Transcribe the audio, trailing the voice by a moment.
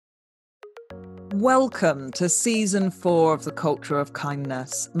Welcome to Season 4 of The Culture of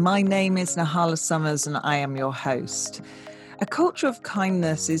Kindness. My name is Nahala Summers and I am your host. A culture of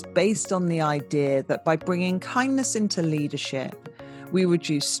kindness is based on the idea that by bringing kindness into leadership, we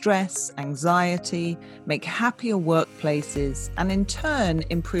reduce stress, anxiety, make happier workplaces, and in turn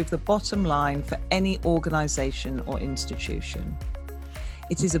improve the bottom line for any organisation or institution.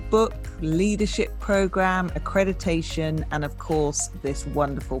 It is a book, leadership program, accreditation, and of course, this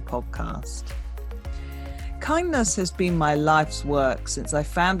wonderful podcast. Kindness has been my life's work since I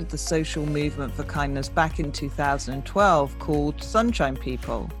founded the social movement for kindness back in 2012 called Sunshine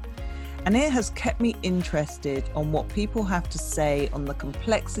People. And it has kept me interested on what people have to say on the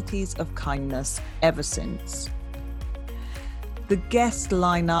complexities of kindness ever since. The guest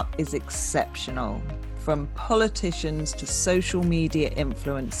lineup is exceptional, from politicians to social media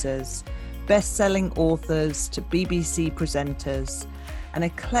influencers, best-selling authors to BBC presenters, an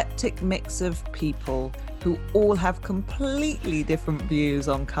eclectic mix of people who all have completely different views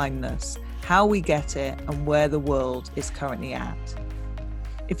on kindness, how we get it, and where the world is currently at.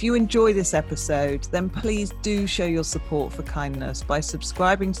 If you enjoy this episode, then please do show your support for kindness by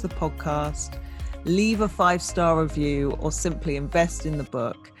subscribing to the podcast, leave a 5-star review, or simply invest in the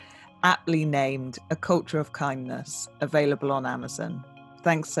book, aptly named A Culture of Kindness, available on Amazon.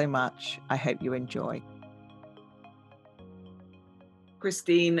 Thanks so much. I hope you enjoy.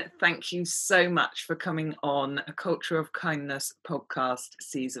 Christine, thank you so much for coming on A Culture of Kindness podcast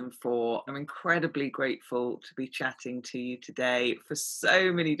season 4. I'm incredibly grateful to be chatting to you today for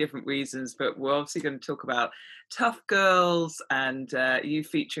so many different reasons, but we're obviously going to talk about Tough Girls and you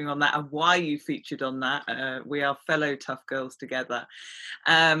featuring on that and why you featured on that. We are fellow tough girls together,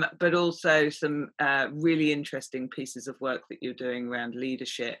 but also some really interesting pieces of work that you're doing around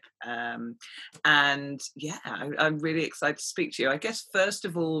leadership. And yeah, I'm really excited to speak to you. I guess first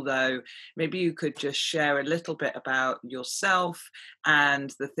of all, though, maybe you could just share a little bit about yourself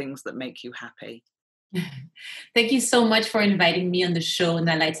and the things that make you happy. Thank you so much for inviting me on the show,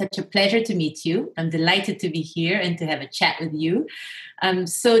 Nala. It's such a pleasure to meet you. I'm delighted to be here and to have a chat with you.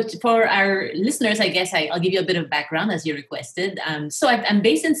 So for our listeners, I guess I'll give you a bit of background as you requested. So I'm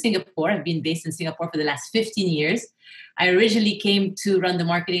based in Singapore. I've been based in Singapore for the last 15 years. I originally came to run the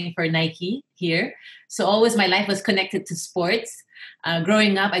marketing for Nike here. So always my life was connected to sports.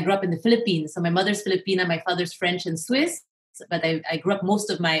 Growing up, I grew up in the Philippines. So my mother's Filipina, my father's French and Swiss. But I grew up most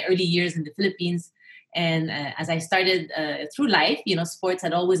of my early years in the Philippines. And as I started through life, sports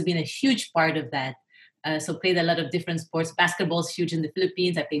had always been a huge part of that. So played a lot of different sports. Basketball is huge in the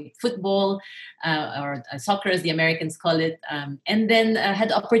Philippines. I played football or soccer, as the Americans call it. And then had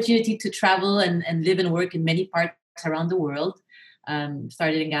the opportunity to travel and live and work in many parts around the world.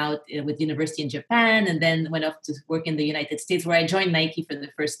 Starting out with university in Japan and then went off to work in the United States, where I joined Nike for the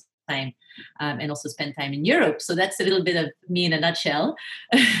first time and also spent time in Europe. So that's a little bit of me in a nutshell.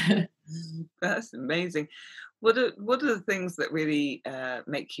 That's amazing. What are the things that really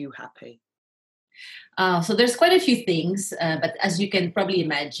make you happy? So there's quite a few things, but as you can probably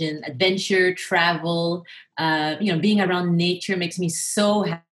imagine, adventure, travel, being around nature makes me so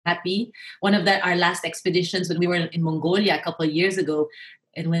happy. One of our last expeditions when we were in Mongolia a couple of years ago,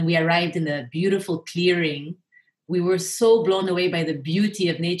 and when we arrived in a beautiful clearing, we were so blown away by the beauty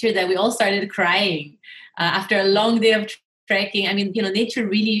of nature that we all started crying after a long day of trekking. I mean, nature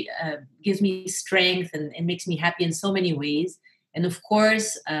really gives me strength and makes me happy in so many ways. And of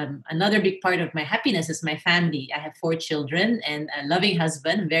course, another big part of my happiness is my family. I have 4 children and a loving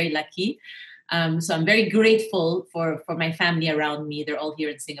husband. I'm very lucky. So I'm very grateful for my family around me. They're all here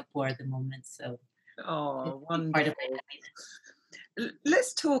in Singapore at the moment. So, wonderful. Part of my happiness.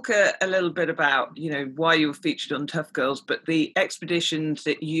 Let's talk a little bit about, why you were featured on Tough Girls, but the expeditions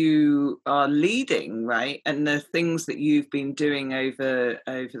that you are leading, right? And the things that you've been doing over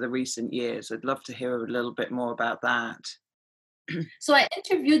the recent years. I'd love to hear a little bit more about that. So I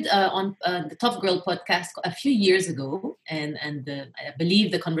interviewed on the Tough Girl podcast a few years ago, and I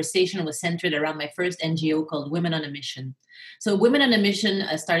believe the conversation was centered around my first NGO called Women on a Mission. So Women on a Mission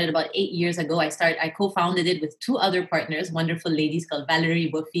started about 8 years ago. I co-founded it with 2 other partners, wonderful ladies called Valerie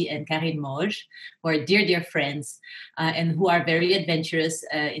Buffy and Karine Moj, who are dear friends and who are very adventurous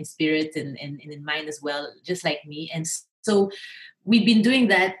in spirit and in mind as well, just like me. And so we've been doing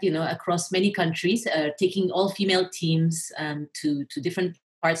that, across many countries, taking all-female teams to different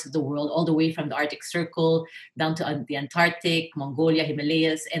parts of the world, all the way from the Arctic Circle down to the Antarctic, Mongolia,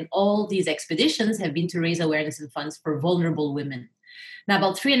 Himalayas. And all these expeditions have been to raise awareness and funds for vulnerable women. Now,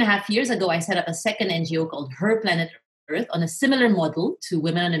 about 3.5 years ago, I set up a second NGO called Her Planet Earth on a similar model to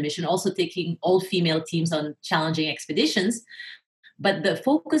Women on a Mission, also taking all-female teams on challenging expeditions. But the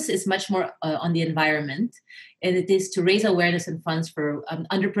focus is much more on the environment, and it is to raise awareness and funds for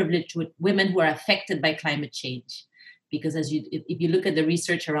underprivileged women who are affected by climate change. Because if you look at the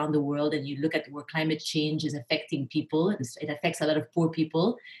research around the world and you look at where climate change is affecting people, it affects a lot of poor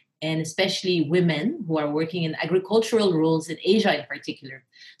people, and especially women who are working in agricultural roles in Asia in particular.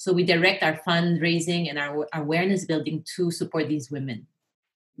 So we direct our fundraising and our awareness building to support these women.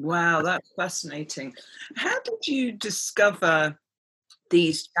 Wow, that's fascinating. How did you discover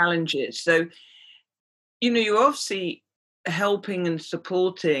these challenges? So, you're obviously helping and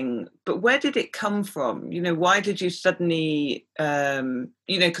supporting, but where did it come from? Why did you suddenly,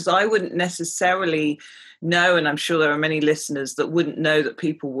 because I wouldn't necessarily know, and I'm sure there are many listeners that wouldn't know that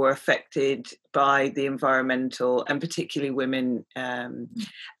people were affected by the environmental, and particularly women.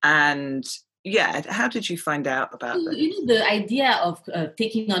 And yeah, how did you find out about this? The idea of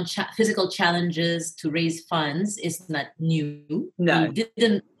taking on physical challenges to raise funds is not new. No. We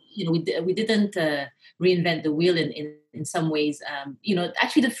didn't, we didn't reinvent the wheel in some ways.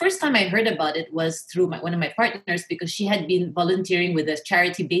 Actually, the first time I heard about it was through one of my partners, because she had been volunteering with a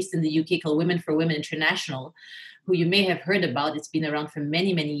charity based in the UK called Women for Women International, who you may have heard about. It's been around for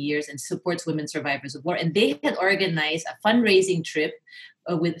many, many years and supports women survivors of war. And they had organized a fundraising trip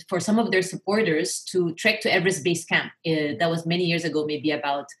for some of their supporters to trek to Everest Base Camp. That was many years ago, maybe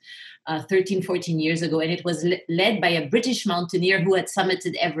about 13, 14 years ago. And it was led by a British mountaineer who had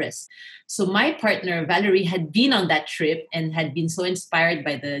summited Everest. So my partner, Valerie, had been on that trip and had been so inspired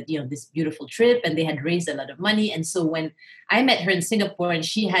by this beautiful trip, and they had raised a lot of money. And so when I met her in Singapore and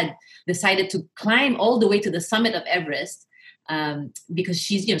she had decided to climb all the way to the summit of Everest, because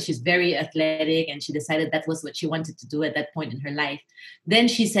she's very athletic, and she decided that was what she wanted to do at that point in her life. Then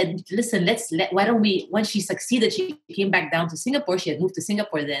she said, listen, why don't we, once she succeeded, she came back down to Singapore. She had moved to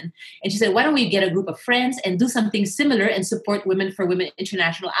Singapore then. And she said, why don't we get a group of friends and do something similar and support Women for Women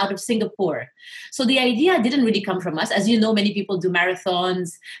International out of Singapore? So the idea didn't really come from us. As you know, many people do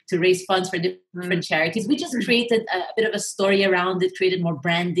marathons to raise funds for different charities. We just created a bit of a story around it, created more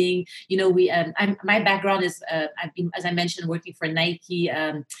branding. My background is, I've been, as I mentioned, working for Nike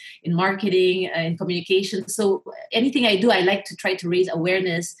in marketing and communication. So anything I do, I like to try to raise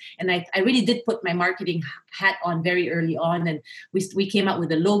awareness. And I really did put my marketing hat on very early on. And we came out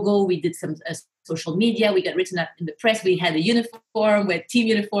with a logo. We did some social media. We got written up in the press. We had a uniform, we had team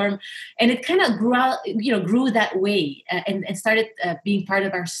uniform. And it kind of grew that way and started being part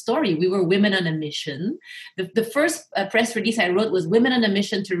of our story. We were women on a mission. The first press release I wrote was Women on a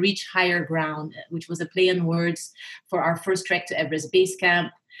Mission to Reach Higher Ground, which was a play on words for our first trek to Everest Base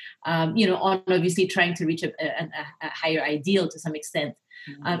Camp, on obviously trying to reach a higher ideal to some extent.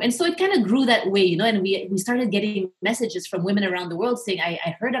 And so it kind of grew that way, and we started getting messages from women around the world saying,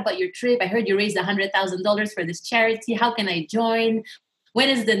 I heard about your trip. I heard you raised $100,000 for this charity. How can I join? When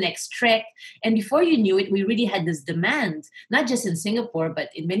is the next trek? And before you knew it, we really had this demand, not just in Singapore, but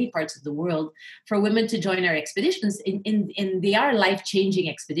in many parts of the world, for women to join our expeditions. And they are life-changing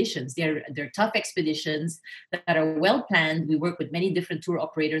expeditions. They're tough expeditions that are well-planned. We work with many different tour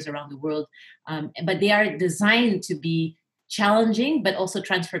operators around the world, but they are designed to be challenging, but also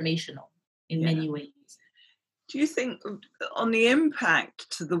transformational in many ways. Do you think on the impact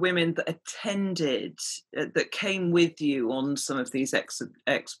to the women that attended, that came with you on some of these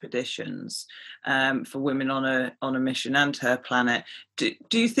expeditions for Women on a Mission and Her Planet, do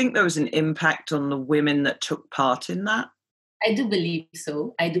you think there was an impact on the women that took part in that? I do believe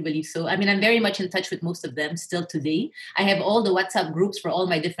so. I mean, I'm very much in touch with most of them still today. I have all the WhatsApp groups for all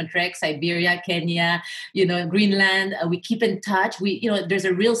my different treks, Siberia, Kenya, Greenland. We keep in touch. There's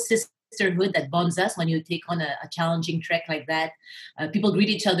a real sisterhood that bonds us when you take on a challenging trek like that. People greet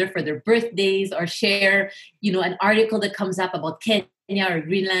each other for their birthdays or share, an article that comes up about Kenya or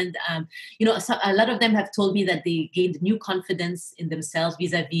Greenland. So a lot of them have told me that they gained new confidence in themselves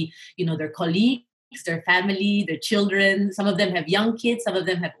vis-a-vis, their colleagues, their family, their children. Some of them have young kids, some of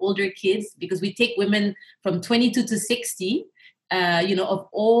them have older kids, because we take women from 22 to 60, of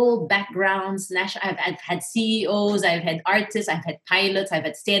all backgrounds. I've had CEOs, I've had artists, I've had pilots, I've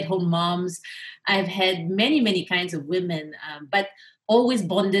had stay-at-home moms. I've had many, many kinds of women, but always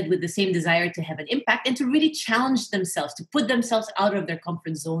bonded with the same desire to have an impact and to really challenge themselves, to put themselves out of their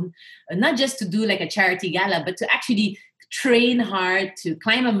comfort zone, not just to do like a charity gala, but to actually train hard, to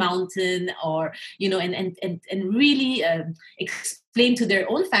climb a mountain, or and really explain to their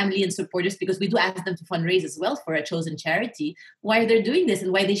own family and supporters, because we do ask them to fundraise as well for a chosen charity, why they're doing this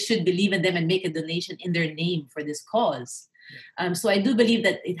and why they should believe in them and make a donation in their name for this cause. So I do believe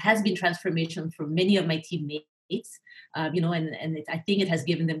that it has been transformation for many of my teammates. I think it has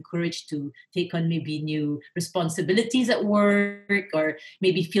given them courage to take on maybe new responsibilities at work, or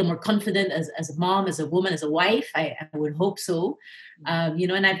maybe feel more confident as a mom, as a woman, as a wife. I would hope so.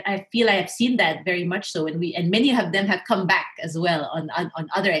 And I feel I have seen that very much so. And many of them have come back as well on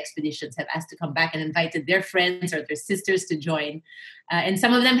other expeditions, have asked to come back and invited their friends or their sisters to join. And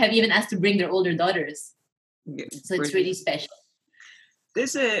some of them have even asked to bring their older daughters. Yeah, so it's really special.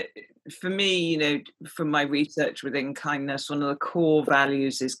 For me, from my research within kindness, one of the core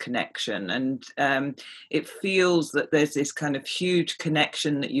values is connection. And it feels that there's this kind of huge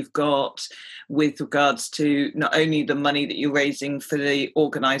connection that you've got with regards to not only the money that you're raising for the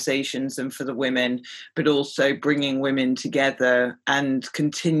organizations and for the women, but also bringing women together and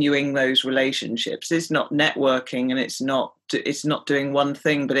continuing those relationships. It's not networking, and it's not doing one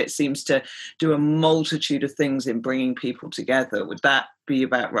thing, but it seems to do a multitude of things in bringing people together. Would that be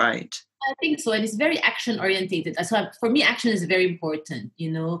about right? I think so. And it's very action orientated. So for me, action is very important.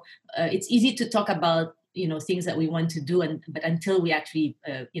 It's easy to talk about, things that we want to do. But until we actually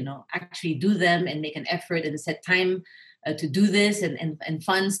do them and make an effort and set time to do this and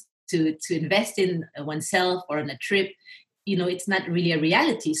funds to invest in oneself or on a trip, it's not really a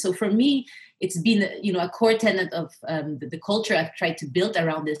reality. So for me, it's been, a core tenet of the culture I've tried to build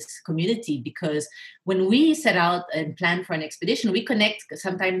around this community, because when we set out and plan for an expedition, we connect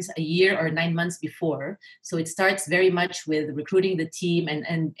sometimes a year or 9 months before. So it starts very much with recruiting the team.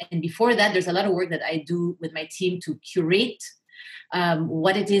 And before that, there's a lot of work that I do with my team to curate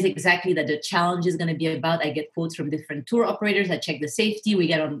what it is exactly that the challenge is going to be about. I get quotes from different tour operators. I check the safety. We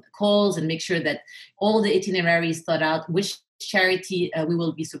get on calls and make sure that all the itinerary is thought out, which charity we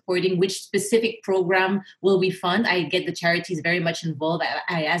will be supporting, which specific program will we fund. I get the charities very much involved.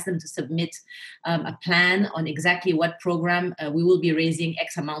 I ask them to submit a plan on exactly what program we will be raising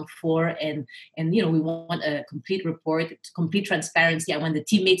X amount for, and we want a complete report, complete transparency. I want the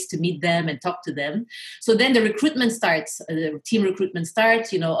teammates to meet them and talk to them. So then the recruitment starts, the team recruitment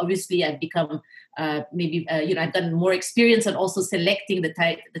starts. Obviously I've become I've done more experience on also selecting the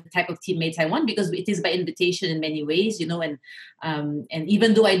type of teammates I want, because it is by invitation in many ways, and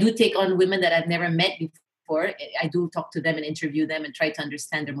even though I do take on women that I've never met before, I do talk to them and interview them and try to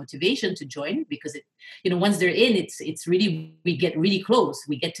understand their motivation to join, because once they're in, it's really, we get really close.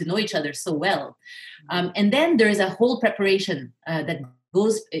 We get to know each other so well. And then there is a whole preparation that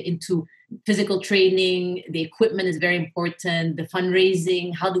goes into physical training. The equipment is very important. The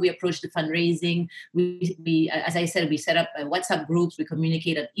fundraising, how do we approach the fundraising? We as I said, we set up WhatsApp groups. We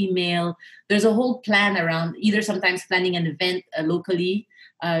communicate on email. There's a whole plan around either sometimes planning an event locally,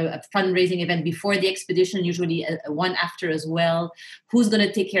 a fundraising event before the expedition, usually one after as well. Who's going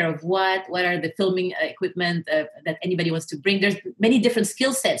to take care of what? What are the filming equipment that anybody wants to bring? There's many different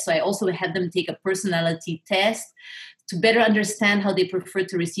skill sets. So I also have them take a personality test to better understand how they prefer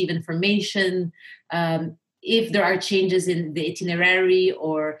to receive information, if there are changes in the itinerary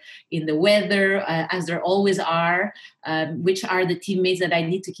or in the weather, as there always are, which are the teammates that I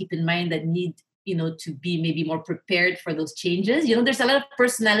need to keep in mind that need to be maybe more prepared for those changes. There's a lot of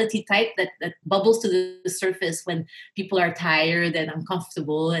personality type that bubbles to the surface when people are tired and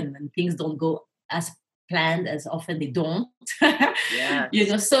uncomfortable and things don't go as planned, as often they don't.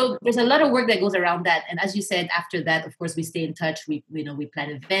 Yeah. So there's a lot of work that goes around that. And as you said, after that, of course, we stay in touch. We plan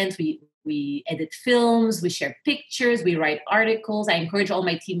events, we edit films, we share pictures, we write articles. I encourage all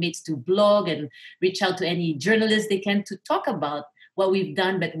my teammates to blog and reach out to any journalists they can to talk about what we've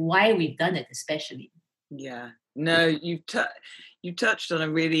done, but why we've done it, especially. Yeah. No, you touched on a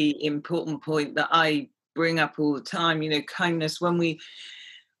really important point that I bring up all the time. Kindness, when we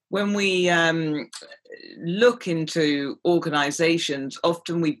look into organizations,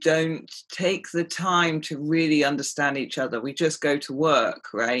 often we don't take the time to really understand each other. We just go to work,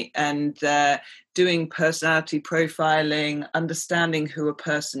 right? And doing personality profiling, understanding who a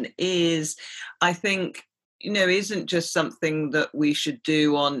person is, I think, isn't just something that we should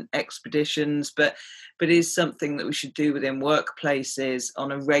do on expeditions, but is something that we should do within workplaces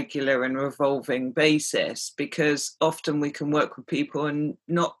on a regular and revolving basis, because often we can work with people and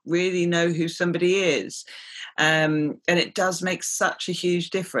not really know who somebody is. And it does make such a huge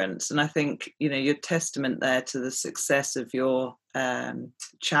difference. And I think, you're testament there to the success of your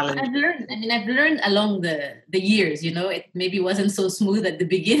challenge. I've learned along the years, it maybe wasn't so smooth at the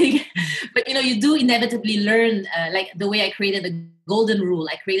beginning, but you do inevitably learn, like the way I created a golden rule.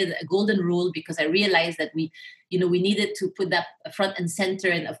 I created a golden rule because I realized that we needed to put that front and center.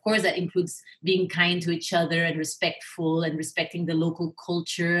 And of course, that includes being kind to each other and respectful and respecting the local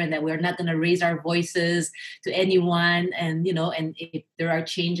culture, and that we're not going to raise our voices to anyone. And, and if there are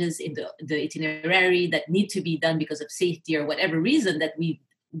changes in the itinerary that need to be done because of safety or whatever reason, that we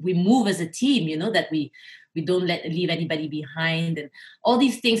move as a team, that we don't leave anybody behind. And all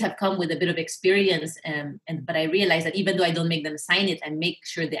these things have come with a bit of experience. But I realize that even though I don't make them sign it, I make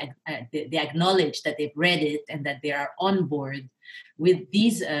sure they acknowledge that they've read it and that they are on board with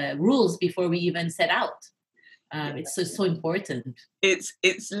these rules before we even set out. It's so important. It's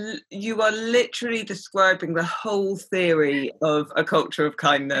you are literally describing the whole theory of a culture of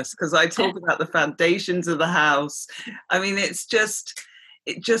kindness, because I talk about the foundations of the house. I mean, it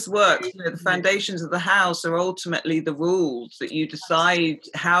just works. The foundations of the house are ultimately the rules that you decide.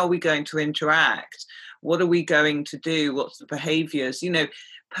 How are we going to interact? What are we going to do? What's the behaviors?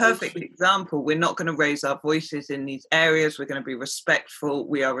 Perfect example. We're not going to raise our voices in these areas. We're going to be respectful.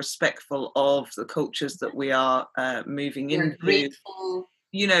 We are respectful of the cultures that we are moving into. Grateful.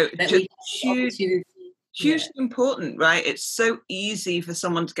 Just hugely important, right? It's so easy for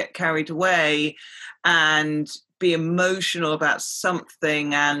someone to get carried away and be emotional about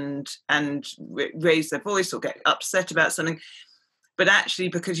something and raise their voice or get upset about something. But actually,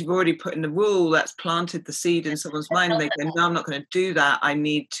 because you've already put in the rule, that's planted the seed in someone's mind. And they go, no, I'm not going to do that. I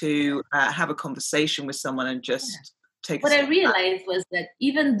need to have a conversation with someone and just take. What I realized was that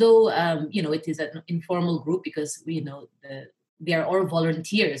even though, it is an informal group, because they are all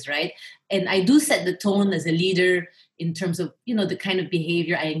volunteers, right? And I do set the tone as a leader in terms of, the kind of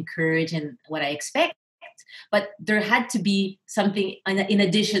behavior I encourage and what I expect. But there had to be something in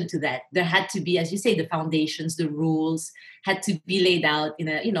addition to that. There had to be, as you say, the foundations, the rules had to be laid out in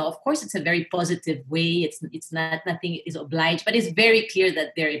a, of course, it's a very positive way. It's not, nothing is obliged, but it's very clear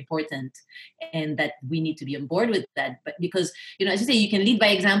that they're important and that we need to be on board with that. But because, as you say, you can lead by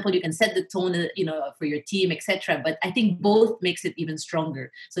example, you can set the tone, for your team, etc. But I think both makes it even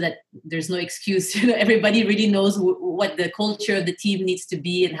stronger, so that there's no excuse. Everybody really knows what the culture of the team needs to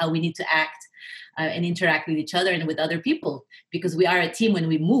be and how we need to act. And interact with each other and with other people, because we are a team when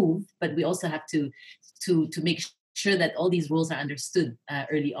we move, but we also have to make sure that all these rules are understood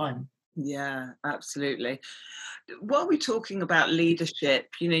early on. Yeah, absolutely. While we're talking about leadership,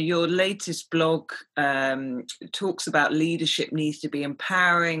 your latest blog talks about leadership needs to be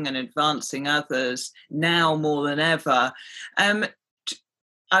empowering and advancing others now more than ever.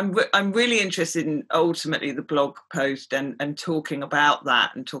 I'm really interested in ultimately the blog post and talking about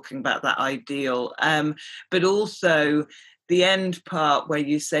that and talking about that ideal, but also the end part where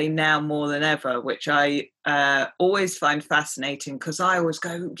you say now more than ever, which I always find fascinating, because I always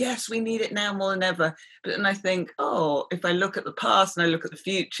go, yes, we need it now more than ever. But then I think, if I look at the past and I look at the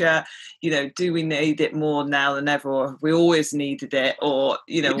future, do we need it more now than ever? Or have we always needed it? Or, all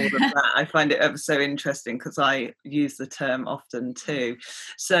of that. I find it ever so interesting because I use the term often too.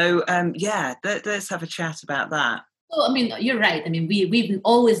 So, let's have a chat about that. Well, I mean, you're right. I mean, we've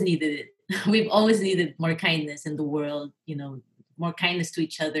always needed it. We've always needed more kindness in the world, more kindness to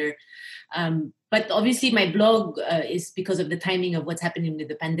each other. But obviously my blog is because of the timing of what's happening with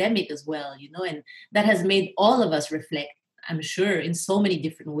the pandemic as well, and that has made all of us reflect, I'm sure, in so many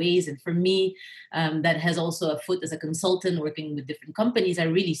different ways. And for me, that has also a foot as a consultant working with different companies. I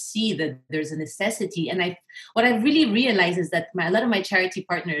really see that there's a necessity. And what I really realized is that a lot of my charity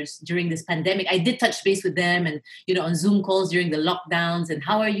partners during this pandemic, I did touch base with them and, on Zoom calls during the lockdowns, and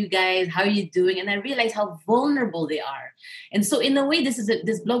how are you guys? How are you doing? And I realized how vulnerable they are. And so in a way,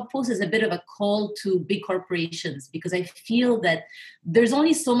 this blog post is a bit of a call to big corporations, because I feel that there's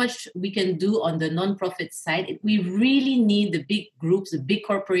only so much we can do on the nonprofit side. We really need the big groups, the big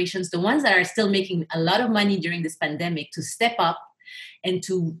corporations, the ones that are still making a lot of money during this pandemic, to step up and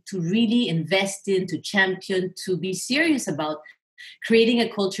to really invest in, to champion, to be serious about creating a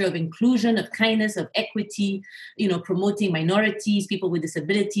culture of inclusion, of kindness, of equity, promoting minorities, people with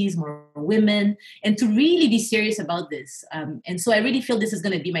disabilities, more women, and to really be serious about this. And so I really feel this is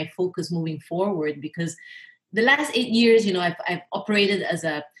going to be my focus moving forward, because the last 8 years, I've operated as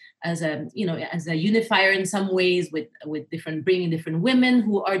a unifier in some ways, with bringing different women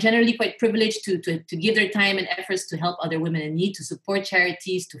who are generally quite privileged to give their time and efforts to help other women in need, to support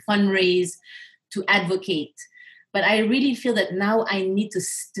charities, to fundraise, to advocate. But I really feel that now I need to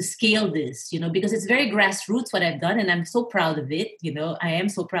scale this, because it's very grassroots what I've done, and I'm so proud of it. I am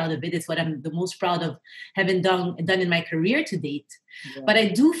so proud of it. It's what I'm the most proud of having done in my career to date. Yeah. But I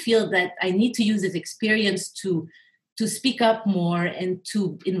do feel that I need to use this experience to speak up more and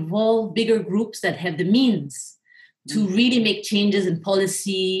to involve bigger groups that have the means to really make changes in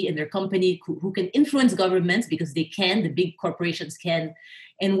policy in their company, who can influence governments because they can, the big corporations can,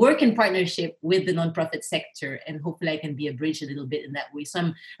 and work in partnership with the nonprofit sector. And hopefully I can be a bridge a little bit in that way. So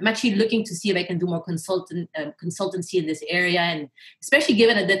I'm actually looking to see if I can do more consultancy in this area, and especially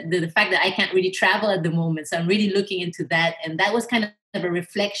given the fact that I can't really travel at the moment. So I'm really looking into that. And that was kind of a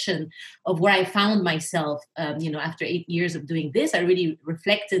reflection of where I found myself, after 8 years of doing this. I really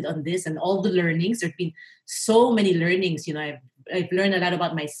reflected on this and all the learnings. There've been so many learnings. I've learned a lot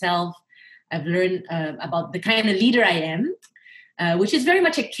about myself. I've learned about the kind of leader I am, which is very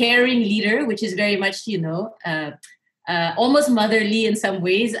much a caring leader, which is very much, almost motherly in some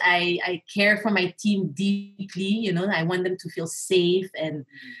ways. I care for my team deeply. I want them to feel safe and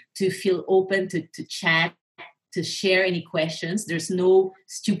to feel open to chat, to share any questions. There's no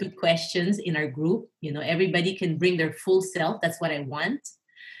stupid questions in our group. Everybody can bring their full self. That's what I want.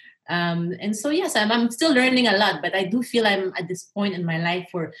 And so, yes, I'm still learning a lot, but I do feel I'm at this point in my life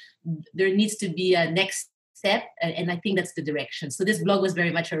where there needs to be a next step. And I think that's the direction. So this blog was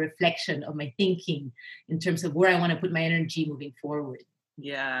very much a reflection of my thinking in terms of where I want to put my energy moving forward.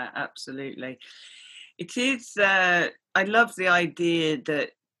 Yeah, absolutely. It is, I love the idea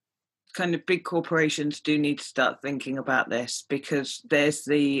that kind of big corporations do need to start thinking about this, because there's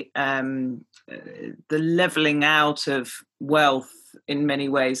the leveling out of wealth in many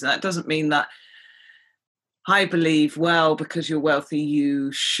ways. And that doesn't mean that I believe, well, because you're wealthy,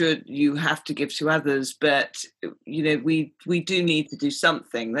 you have to give to others. But, we do need to do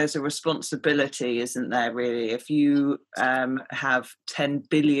something. There's a responsibility, isn't there, really? If you have £10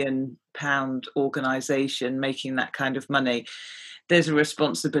 billion organisation making that kind of money, there's a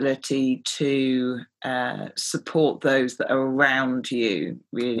responsibility to support those that are around you,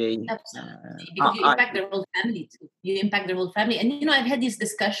 really. Absolutely. Because you impact their whole family too. You impact their whole family. And, I've had these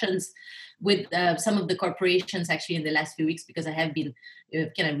discussions with some of the corporations actually in the last few weeks, because I have been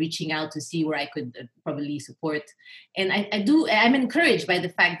kind of reaching out to see where I could probably support. And I'm encouraged by the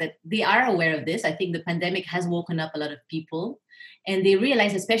fact that they are aware of this. I think the pandemic has woken up a lot of people, and they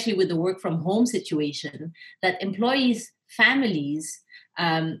realize, especially with the work from home situation, that employees' families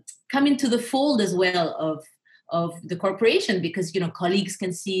come into the fold as well of the corporation, because colleagues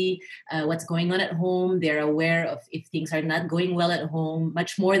can see what's going on at home. They're aware of if things are not going well at home,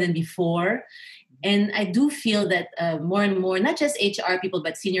 much more than before. And I do feel that more and more, not just HR people,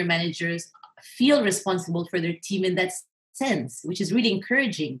 but senior managers feel responsible for their team in that sense, which is really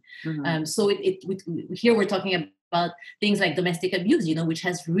encouraging. Mm-hmm. So here we're talking about things like domestic abuse, which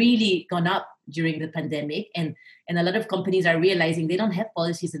has really gone up during the pandemic. And a lot of companies are realizing they don't have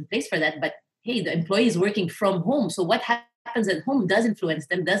policies in place for that. But hey, the employee is working from home. So what happens at home does influence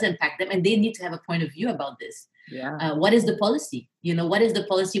them, does impact them. And they need to have a point of view about this. Yeah. What is the policy? What is the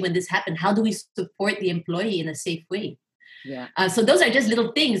policy when this happens? How do we support the employee in a safe way? Yeah. So those are just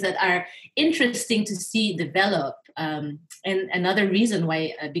little things that are interesting to see develop. And another reason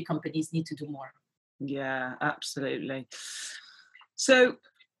why big companies need to do more. Yeah, absolutely. So,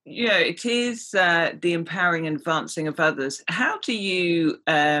 it is the empowering and advancing of others. How do you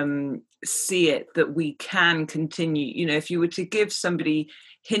see it that we can continue? If you were to give somebody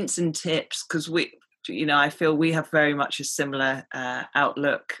hints and tips, because I feel we have very much a similar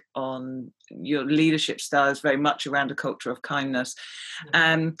outlook on your leadership style is very much around a culture of kindness.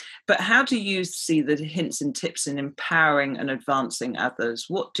 But how do you see the hints and tips in empowering and advancing others?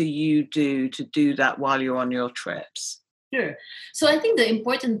 What do you do to do that while you're on your trips? Sure. So I think the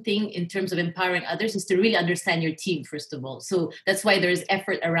important thing in terms of empowering others is to really understand your team, first of all. So that's why there's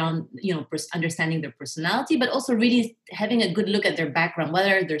effort around, understanding their personality, but also really having a good look at their background. What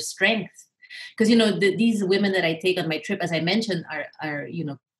are their strengths? Because, these women that I take on my trip, as I mentioned, are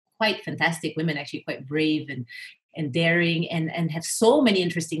quite fantastic women, actually quite brave and daring and have so many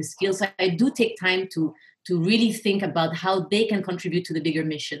interesting skills. So I do take time to really think about how they can contribute to the bigger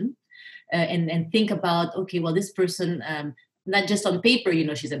mission. And think about, okay, well, this person, not just on paper,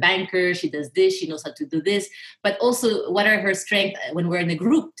 she's a banker, she does this, she knows how to do this, but also what are her strengths when we're in a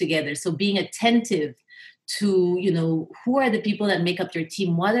group together. So being attentive to, who are the people that make up your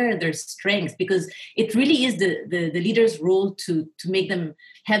team, what are their strengths, because it really is the leader's role to make them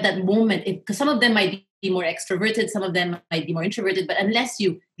have that moment. Because some of them might be more extroverted, some of them might be more introverted, but unless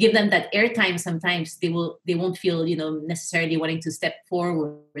you give them that airtime, sometimes they won't feel necessarily wanting to step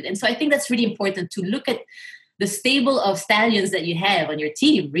forward. And so I think that's really important to look at the stable of stallions that you have on your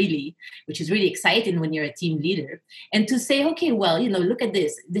team, really, which is really exciting when you're a team leader, and to say, okay, well, look at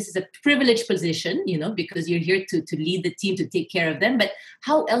this is a privileged position, because you're here to lead the team, to take care of them, but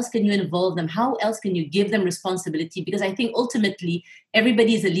how else can you involve them? How else can you give them responsibility? Because I think ultimately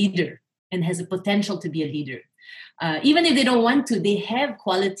everybody is a leader and has a potential to be a leader. even if they don't want to, they have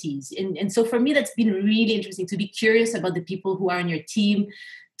qualities. And so for me, that's been really interesting to be curious about the people who are on your team,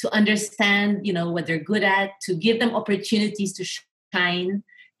 to understand, what they're good at, to give them opportunities to shine,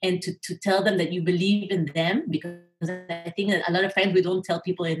 and to tell them that you believe in them, because I think that a lot of times we don't tell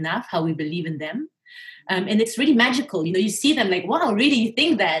people enough how we believe in them. And it's really magical. You see them like, wow, really, you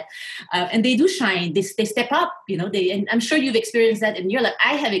think that? And they do shine. They step up, and I'm sure you've experienced that in your life.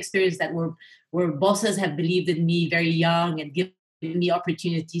 I have experienced that where bosses have believed in me very young and given me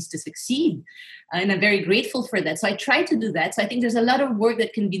opportunities to succeed. And I'm very grateful for that. So I try to do that. So I think there's a lot of work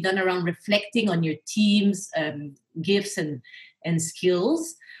that can be done around reflecting on your team's gifts and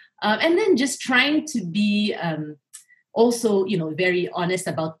skills. And then just trying to be also, very honest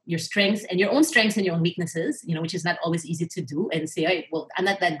about your strengths and your own weaknesses, which is not always easy to do, and say, hey, well, I'm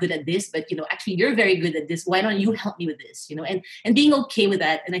not that good at this, but, actually you're very good at this. Why don't you help me with this? And being okay with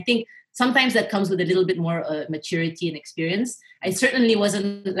that. And I think sometimes that comes with a little bit more maturity and experience. I certainly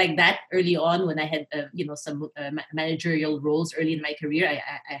wasn't like that early on when I had, some managerial roles early in my career.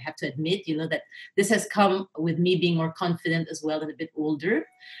 I have to admit, that this has come with me being more confident as well and a bit older.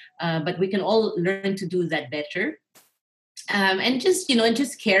 But we can all learn to do that better. And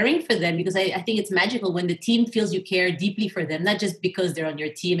just caring for them, because I think it's magical when the team feels you care deeply for them, not just because they're on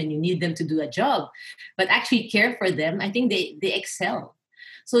your team and you need them to do a job, but actually care for them. I think they excel.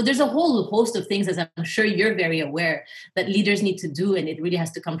 So there's a whole host of things, as I'm sure you're very aware, that leaders need to do, and it really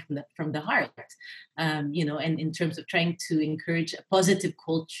has to come from the heart. And in terms of trying to encourage a positive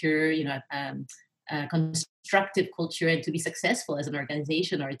culture, a constructive culture, and to be successful as an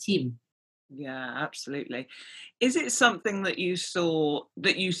organization or a team. Yeah, absolutely. Is it something that you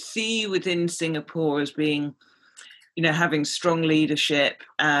see within Singapore as being, having strong leadership,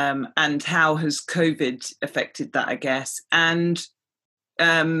 and how has COVID affected that, I guess? And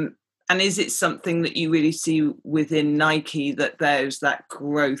is it something that you really see within Nike, that there's that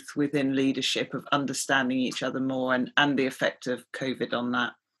growth within leadership of understanding each other more, and the effect of COVID on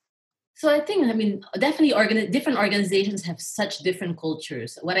that? So I think, definitely different organizations have such different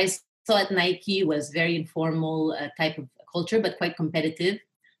cultures. What I saw at Nike was very informal type of culture, but quite competitive.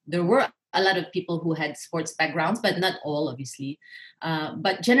 There were a lot of people who had sports backgrounds, but not all, obviously.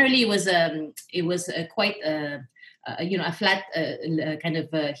 But generally, it was quite a flat kind of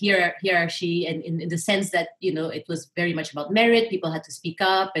hierarchy, and in the sense that it was very much about merit. People had to speak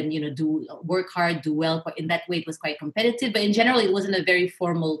up and do work hard, do well. In that way, it was quite competitive. But in general, it wasn't a very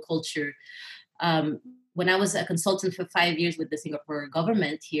formal culture. When I was a consultant for 5 years with the Singapore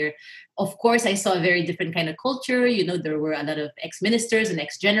government here, of course, I saw a very different kind of culture. There were a lot of ex-ministers and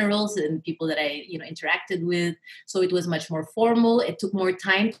ex-generals and people that I, interacted with. So it was much more formal. It took more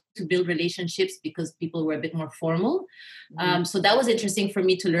time to build relationships because people were a bit more formal. Mm-hmm. So that was interesting for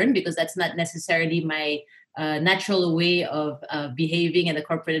me to learn, because that's not necessarily my natural way of behaving in the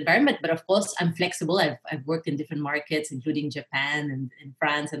corporate environment. But of course, I'm flexible. I've worked in different markets, including Japan and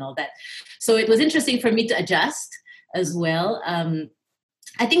France and all that. So it was interesting for me to adjust as well.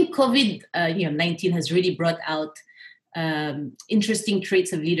 I think COVID-19 has really brought out interesting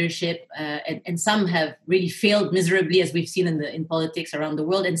traits of leadership, and some have really failed miserably, as we've seen in politics around the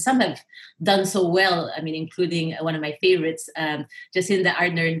world, and some have done so well. Including one of my favorites, Jacinda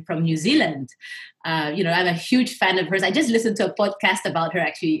Ardern from New Zealand. I'm a huge fan of hers. I just listened to a podcast about her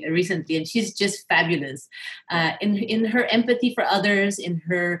actually recently, and she's just fabulous in her empathy for others, in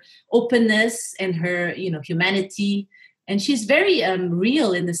her openness, and her humanity. And she's very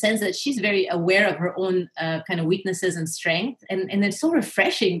real in the sense that she's very aware of her own kind of weaknesses and strength. And it's so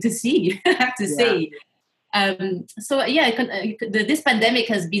refreshing to see, I have to say. This pandemic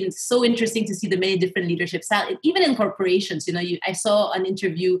has been so interesting to see the many different leadership styles, even in corporations. I saw an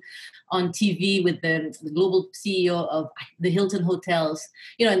interview on TV with the global CEO of the Hilton hotels.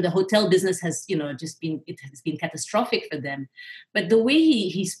 And the hotel business has, it has been catastrophic for them. But the way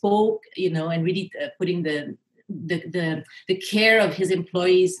he spoke, and really putting the care of his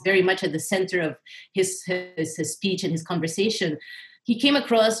employees very much at the center of his speech and his conversation, he came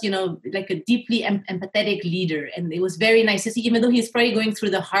across, like a deeply empathetic leader. And it was very nice to see, even though he's probably going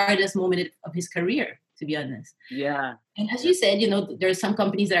through the hardest moment of his career, to be honest. Yeah. And as you said, there are some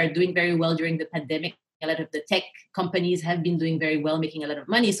companies that are doing very well during the pandemic. A lot of the tech companies have been doing very well, making a lot of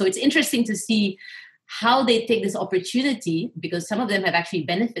money. So it's interesting to see how they take this opportunity, because some of them have actually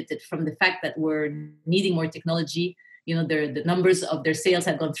benefited from the fact that we're needing more technology. The numbers of their sales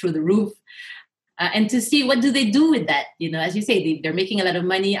have gone through the roof. And to see what do they do with that. As you say, they're making a lot of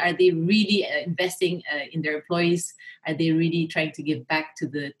money. Are they really investing in their employees? Are they really trying to give back to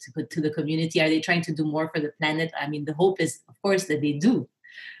the community? Are they trying to do more for the planet? The hope is, of course, that they do.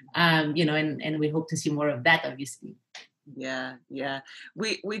 and we hope to see more of that, obviously. Yeah, yeah.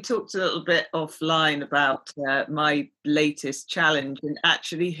 We talked a little bit offline about my latest challenge, and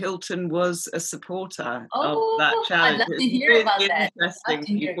actually Hilton was a supporter of that Oh, I'd challenge. love to It's hear really about that. I'd love interesting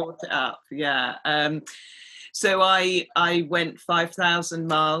to you hear about brought it up. Yeah. So I went 5,000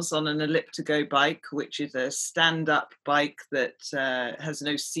 miles on an elliptigo bike, which is a stand-up bike that has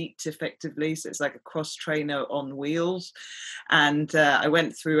no seat effectively. So it's like a cross trainer on wheels. And I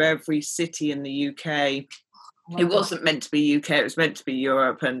went through every city in the UK. It Wonderful. wasn't meant to be UK, it was meant to be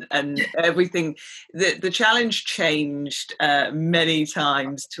Europe, and everything. The challenge changed many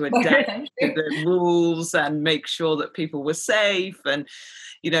times to adapt I'm to sure. the rules and make sure that people were safe. And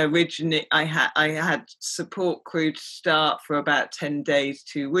originally I had support crew to start for about 10 days,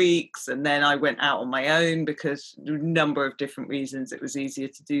 2 weeks, and then I went out on my own because a number of different reasons it was easier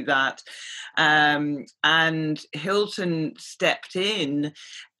to do that. And Hilton stepped in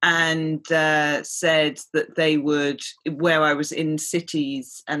and said that they would, where I was in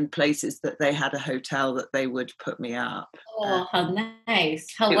cities and places, that they had a hotel that they would put me up. Oh, how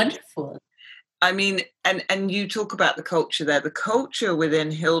nice. How It, wonderful. I mean, and you talk about the culture there. The culture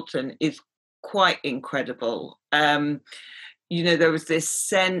within Hilton is quite incredible. There was this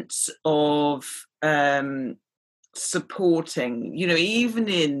sense of supporting, even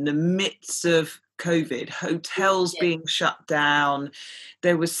in the midst of COVID, hotels Yes. being shut down,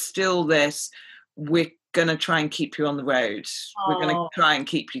 there was still this, we're going to try and keep you on the road. We're going to Oh, try and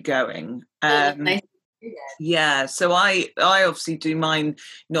keep you going. so that's nice to hear that. Yeah, so I obviously do mine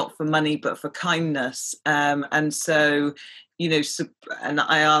not for money but for kindness, and so and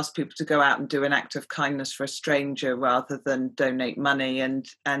I ask people to go out and do an act of kindness for a stranger rather than donate money, and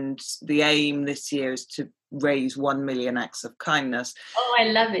the aim this year is to raise 1 million acts of kindness. Oh, I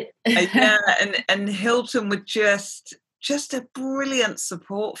love it. Yeah, and Hilton were just a brilliant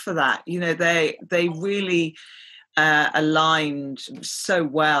support for that. They really aligned so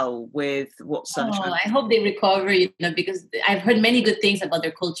well with what Oh, Sunshine. I hope they recover, because I've heard many good things about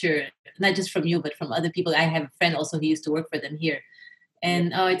their culture, not just from you, but from other people. I have a friend also who used to work for them here.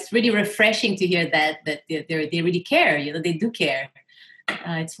 And it's really refreshing to hear that they really care. They do care.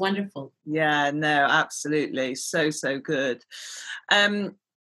 It's wonderful. Yeah, no, absolutely. So good.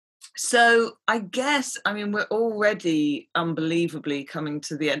 So I guess, we're already unbelievably coming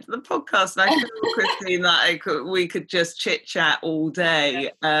to the end of the podcast. And I feel, Christine, that we could just chit chat all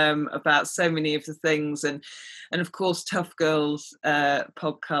day about so many of the things. And of course, Tough Girls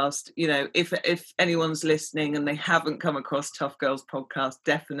podcast, if anyone's listening and they haven't come across Tough Girls podcast,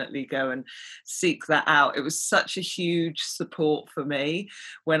 definitely go and seek that out. It was such a huge support for me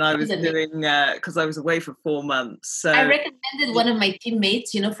when I was doing, because I was away for 4 months. So I recommended one of my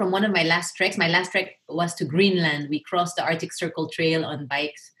teammates, from one of my last treks. My last trek was to Greenland. We crossed the Arctic Circle Trail on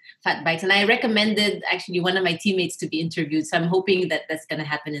fat bikes. And I recommended actually one of my teammates to be interviewed. So I'm hoping that that's going to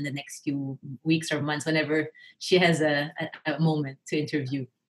happen in the next few weeks or months, whenever she has a moment to interview.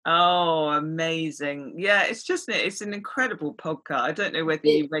 Oh, amazing. Yeah, it's an incredible podcast. I don't know whether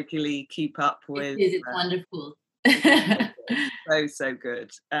you regularly keep up with. It's wonderful. So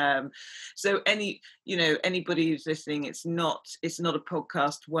good. So anybody who's listening, it's not a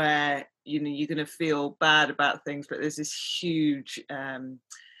podcast where you're going to feel bad about things, but there's this huge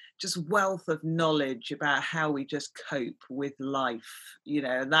just wealth of knowledge about how we just cope with life,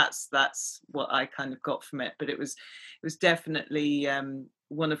 and that's what I kind of got from it. But it was definitely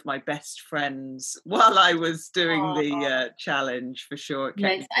one of my best friends while I was doing the challenge, for sure.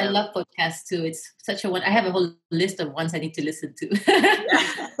 Yes, I love podcasts too. It's such a one. I have a whole list of ones I need to listen to.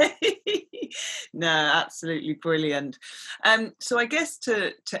 No, absolutely brilliant. So I guess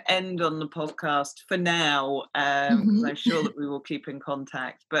to end on the podcast for now, because I'm sure that we will keep in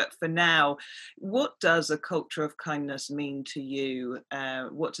contact, but for now, what does a culture of kindness mean to you?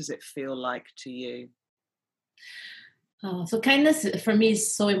 What does it feel like to you? Oh, so kindness for me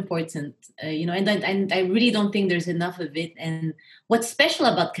is so important, and I really don't think there's enough of it. And what's special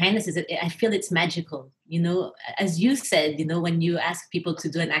about kindness is that I feel it's magical. As you said, when you ask people to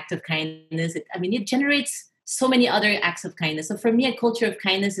do an act of kindness, it generates so many other acts of kindness. So for me, a culture of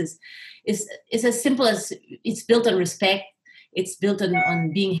kindness is as simple as it's built on respect. It's built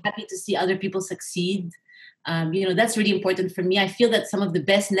on being happy to see other people succeed. That's really important for me. I feel that some of the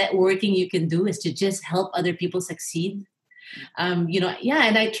best networking you can do is to just help other people succeed. And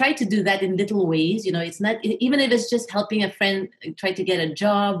I try to do that in little ways. It's not, even if it's just helping a friend try to get a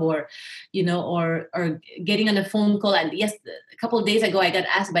job, or getting on a phone call. And yes, a couple of days ago, I got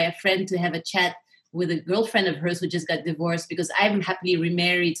asked by a friend to have a chat with a girlfriend of hers who just got divorced, because I'm happily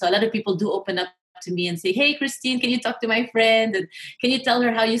remarried. So a lot of people do open up to me and say, "Hey, Christine, can you talk to my friend? And can you tell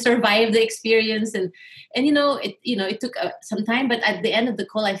her how you survived the experience?" And it took some time, but at the end of the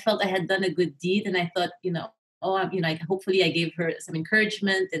call, I felt I had done a good deed, and I thought, hopefully I gave her some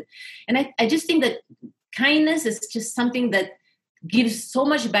encouragement, and I just think that kindness is just something that gives so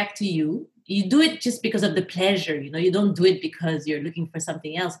much back to you. You do it just because of the pleasure, you don't do it because you're looking for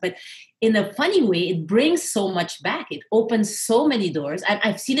something else. But in a funny way, it brings so much back. It opens so many doors.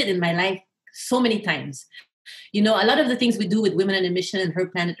 I've seen it in my life so many times. A lot of the things we do with Women on a Mission and Her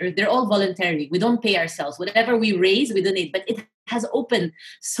Planet Earth, they're all voluntary. We don't pay ourselves. Whatever we raise, we donate. But it has opened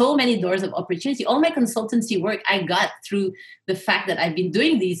so many doors of opportunity. All my consultancy work I got through the fact that I've been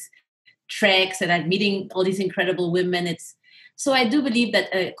doing these treks and I'm meeting all these incredible women. So I do believe that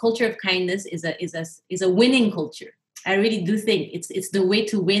a culture of kindness is a winning culture. I really do think it's the way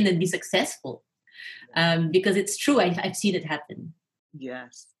to win and be successful, because it's true. I've seen it happen.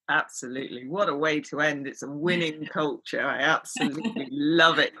 Yes, absolutely. What a way to end. It's a winning culture. I absolutely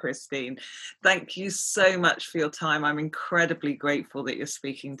love it, Christine. Thank you so much for your time. I'm incredibly grateful that you're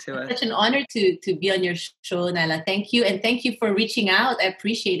speaking to us. It's such an honor to be on your show, Nala. Thank you. And thank you for reaching out. I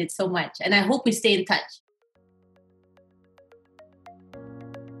appreciate it so much. And I hope we stay in touch.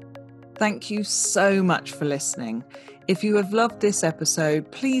 Thank you so much for listening. If you have loved this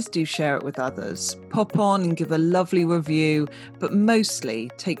episode, please do share it with others. Pop on and give a lovely review, but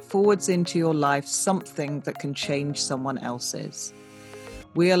mostly take forwards into your life something that can change someone else's.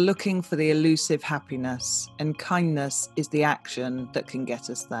 We are looking for the elusive happiness, and kindness is the action that can get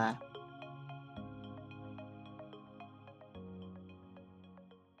us there.